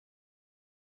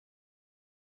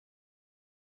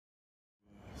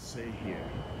say here.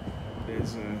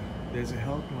 There's a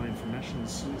helpline for National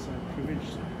Suicide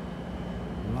Prevention.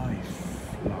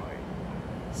 Lifeline.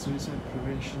 Suicide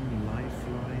Prevention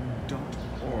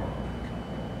Lifeline.org.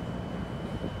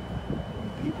 When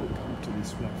people come to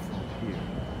this platform here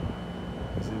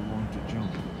because they want to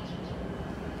jump,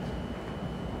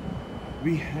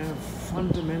 we have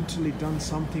fundamentally done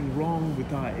something wrong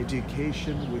with our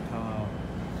education, with our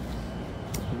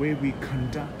way we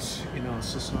conduct in our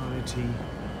society,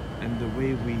 and the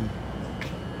way we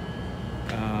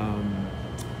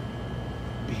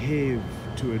behave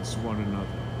towards one another.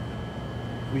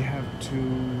 We have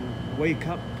to wake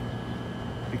up,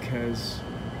 because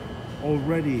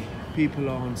already people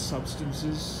are on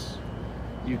substances.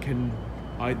 You can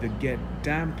either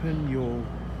dampen your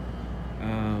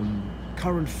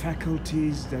current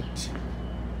faculties that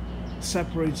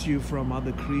separates you from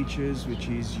other creatures, which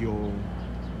is your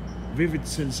vivid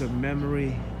sense of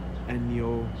memory and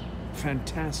your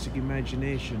fantastic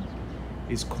imagination,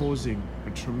 is causing a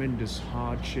tremendous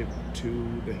hardship to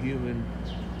the human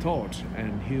thought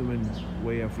and human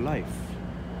way of life.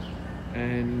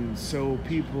 And so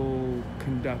people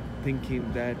conduct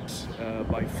thinking that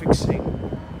by fixing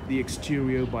the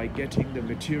exterior, by getting the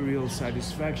material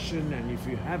satisfaction, and if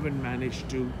you haven't managed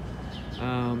to,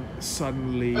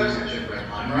 suddenly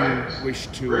you wish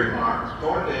to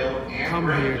come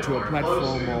here to a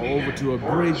platform or over to a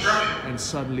bridge and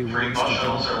suddenly wants to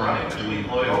jump onto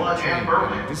a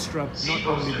train and disrupt not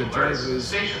only the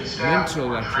driver's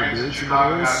mental attributes, but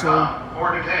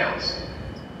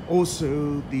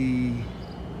also the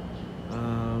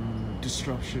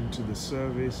disruption to the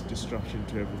service, disruption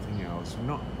to everything else.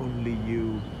 Not only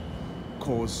you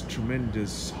cause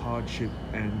tremendous hardship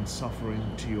and suffering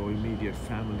to your immediate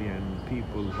family and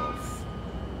people of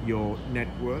your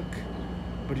network,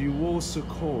 but you also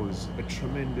cause a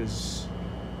tremendous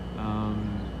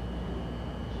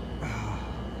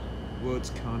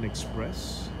words can't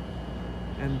express,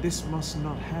 and this must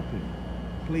not happen.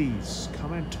 Please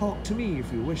come and talk to me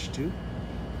if you wish to.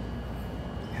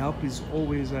 Help is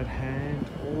always at hand,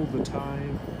 all the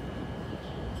time.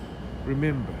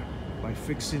 Remember, by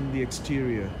fixing the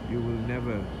exterior, you will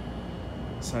never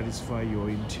satisfy your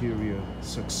interior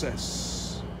success.